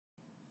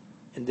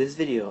In this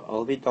video,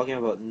 I'll be talking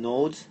about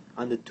nodes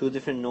and the two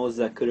different nodes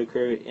that could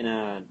occur in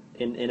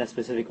a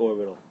specific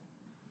orbital.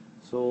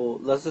 So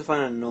let's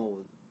define a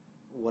node.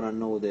 What a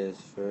node is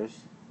first.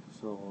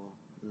 So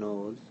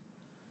nodes.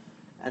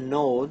 A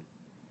node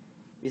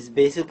is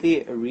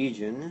basically a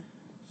region.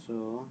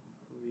 So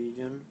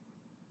region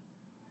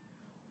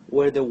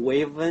where the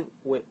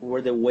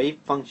wave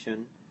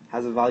function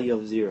has a value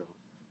of 0.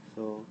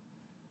 So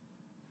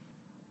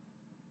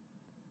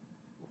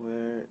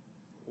where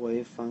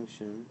wave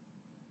function,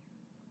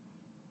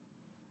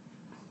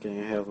 getting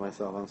ahead of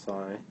myself, I'm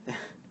sorry.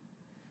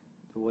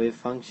 The wave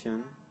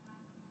function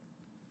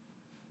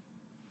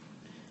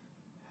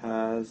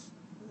has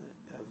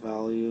a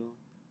value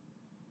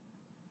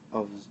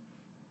of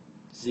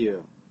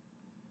 0.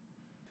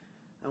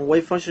 And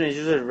wave function is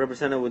usually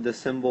represented with the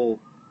symbol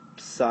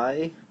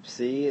psi.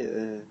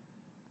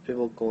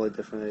 People call it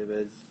differently, but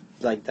it's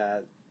like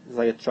that. It's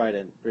like a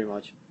trident, pretty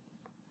much.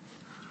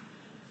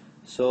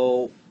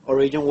 So a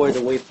region where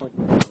the wave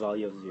function has a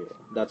value of 0,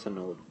 that's a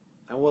node.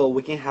 And well,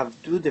 we can have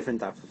two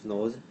different types of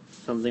nodes.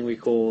 Something we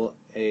call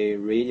a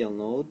radial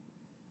node,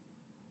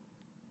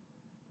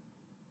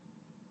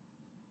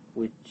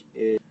 which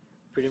is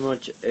pretty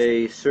much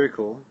a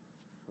circle.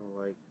 So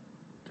like,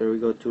 there we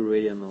go, two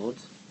radial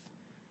nodes.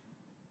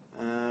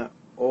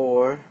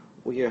 Or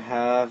we can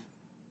have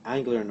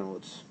angular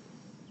nodes,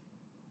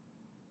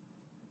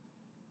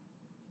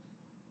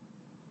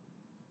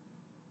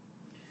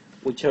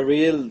 which are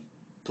real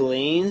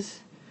planes,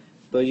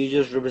 but you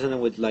just represent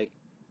them with like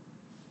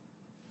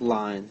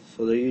lines.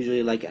 So they're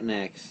usually like an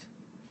X.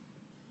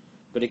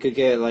 But it could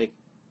get like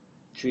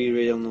three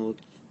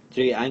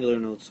angular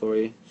nodes,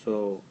 sorry.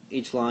 So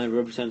each line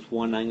represents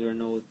one angular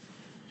node,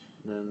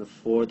 then the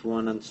fourth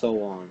one, and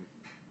so on.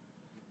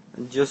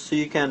 And just so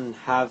you can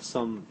have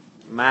some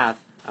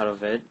math out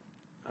of it,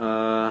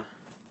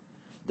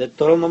 the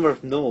total number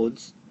of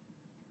nodes,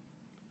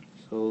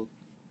 so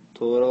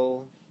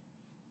total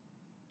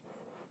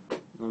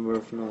number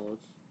of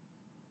nodes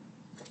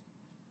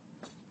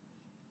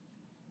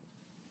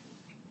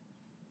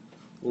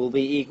will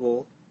be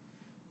equal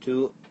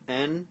to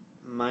n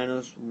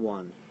minus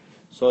 1.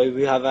 So if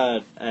we have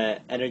a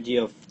energy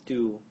of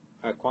 2,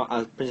 a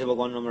principal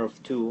quantum number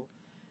of 2,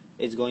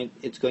 it's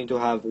going to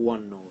have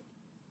one node.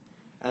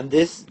 And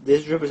this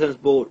represents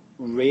both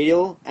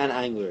radial and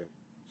angular.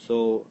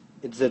 So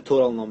it's the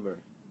total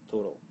number,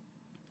 total.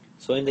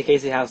 So in the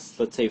case it has,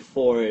 let's say,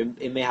 4,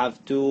 it may have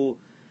 2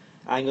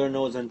 angular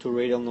nodes and 2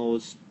 radial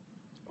nodes,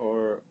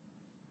 or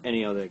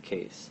any other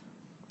case.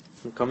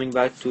 And coming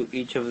back to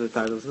each of the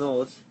types of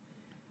nodes,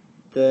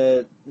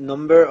 the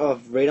number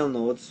of radial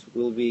nodes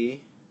will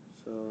be,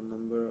 so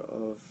number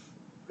of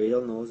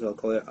radial nodes, I'll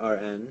call it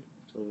Rn,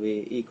 will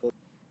be equal to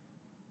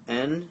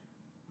n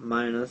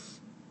minus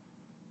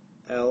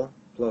L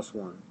plus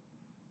 1.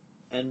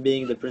 N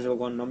being the principal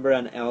quantum number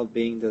and L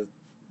being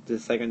the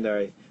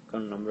secondary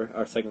quantum number,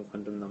 or second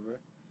quantum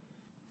number.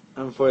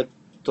 And for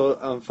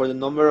the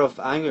number of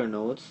angular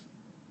nodes,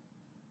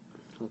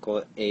 we'll call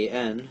it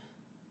An,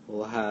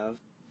 we'll have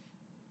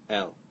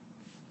L.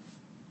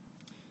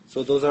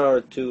 So those are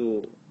our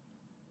two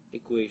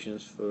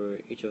equations for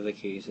each of the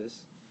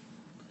cases.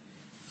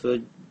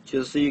 So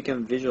just so you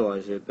can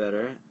visualize it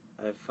better,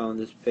 I found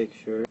this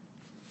picture.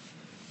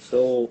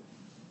 So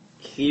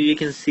here you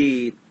can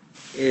see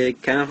it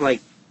it's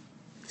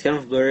kind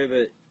of blurry,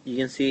 but you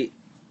can see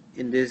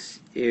in this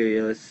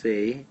area, let's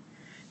say,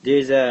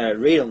 there's a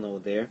radial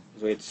node there,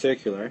 so it's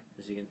circular,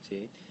 as you can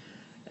see,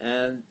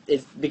 and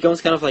it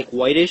becomes kind of like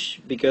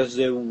whitish because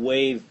the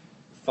wave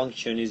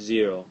function is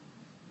 0.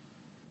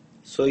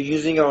 So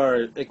using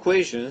our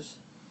equations,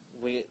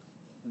 you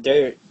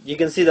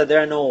can see that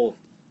there are no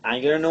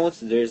angular nodes.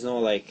 There's no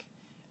like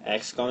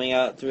x coming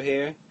out through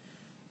here,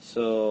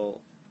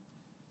 so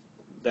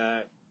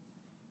that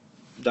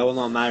will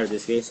not matter in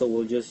this case. So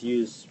we'll just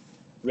use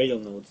radial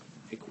nodes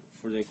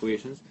for the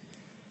equations.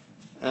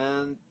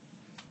 And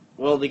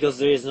well, because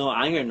there is no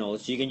angular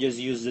nodes, you can just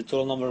use the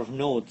total number of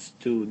nodes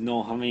to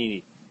know how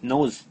many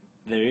nodes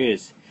there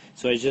is.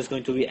 So it's just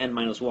going to be n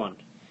minus 1.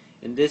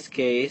 In this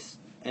case,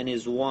 n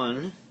is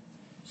 1,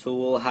 so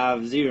we'll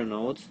have 0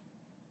 nodes.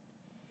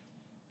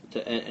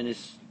 The n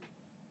is,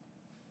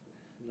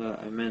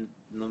 I meant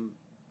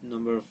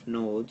number of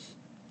nodes,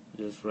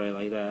 just write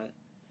like that.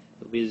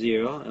 It'll be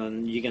 0,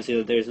 and you can see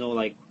that there's no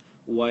like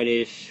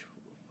white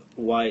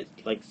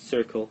like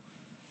circle.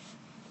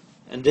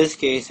 In this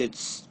case,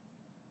 it's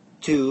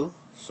 2,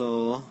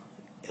 so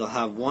it'll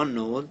have one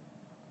node,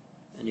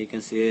 and you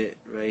can see it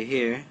right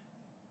here,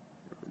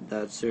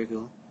 that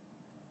circle.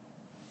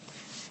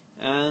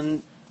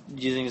 And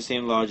using the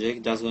same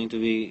logic, that's going to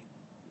be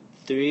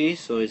 3,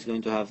 so it's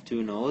going to have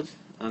 2 nodes,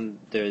 and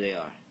there they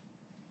are,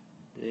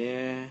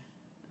 there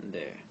and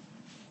there.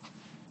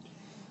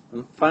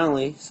 And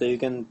finally, so you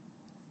can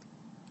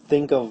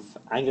think of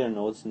angular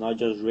nodes, not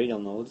just radial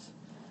nodes.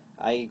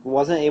 I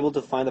wasn't able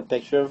to find a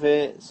picture of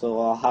it, so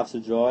I'll have to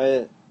draw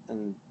it.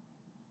 And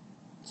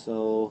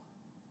so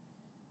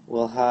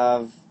we'll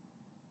have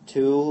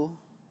 2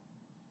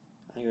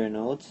 angular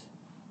nodes,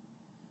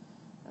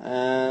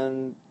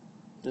 and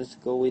let's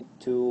go with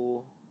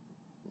 2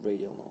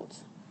 radial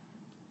nodes.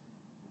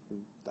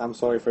 I'm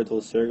sorry for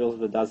those circles,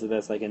 but that's the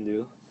best I can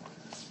do.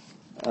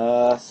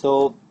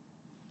 So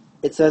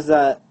it says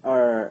that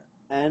our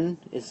n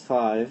is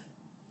 5,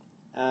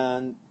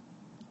 and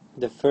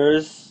the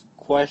first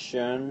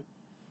question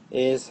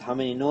is how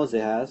many nodes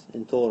it has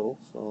in total,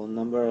 so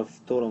number of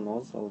total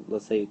nodes, so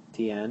let's say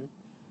Tn,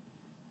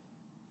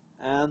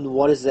 and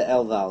what is the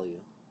L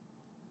value,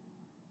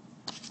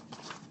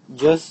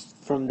 just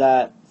from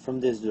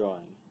this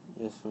drawing,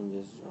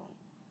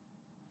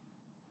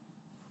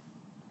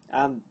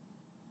 and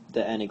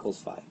the n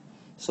equals 5.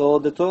 So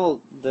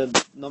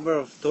the number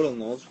of total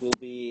nodes will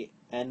be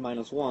n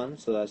minus 1,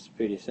 so that's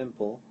pretty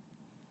simple.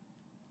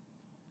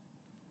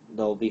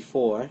 That will be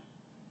 4.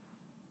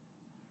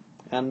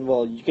 And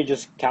well, you can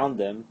just count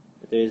them.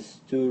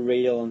 There's 2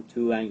 radial and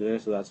 2 angular,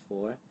 so that's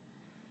 4.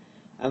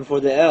 And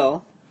for the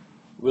L,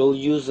 we'll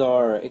use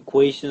our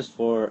equations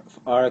for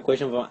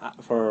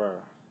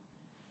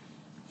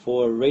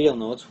radial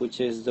nodes, which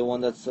is the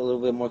one that's a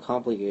little bit more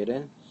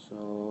complicated.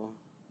 So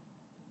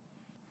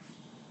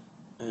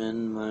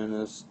n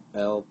minus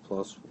L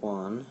plus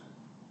 1,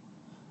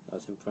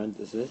 that's in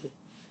parentheses.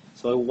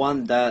 So we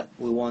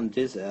want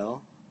this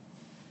L,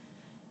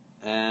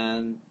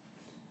 and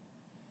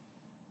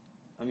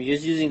I'm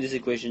just using this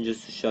equation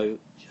just to show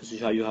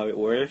you how it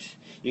works.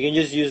 You can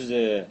just use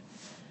the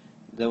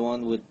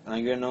one with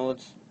angular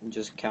nodes and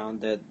just count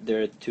that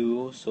there are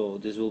 2, so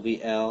this will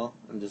be L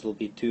and this will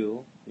be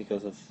 2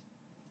 because of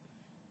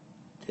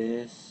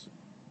this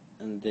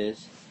and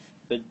this.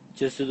 But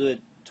just to do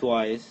it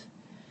twice,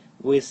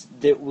 we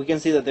can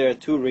see that there are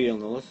 2 radial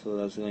nodes, so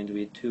that's going to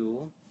be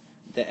 2.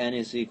 The n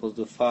is equal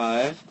to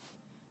 5,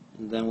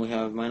 and then we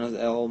have minus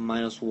L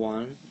minus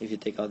 1 if you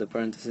take out the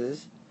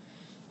parentheses.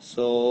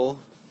 So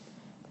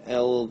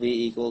L will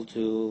be equal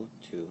to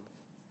 2.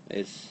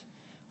 It's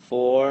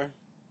 4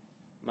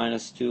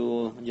 minus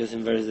 2, just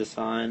inverse the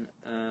sign,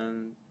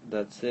 and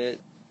that's it.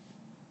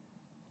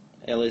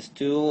 L is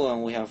 2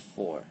 and we have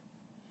 4.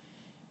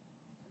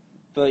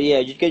 But yeah,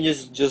 you can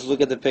just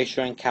look at the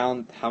picture and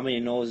count how many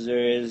nodes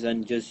there is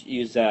and just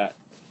use that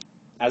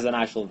as an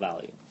actual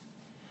value.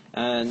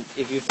 And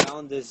if you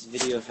found this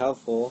video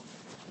helpful,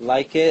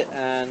 like it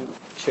and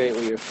share it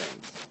with your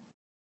friends.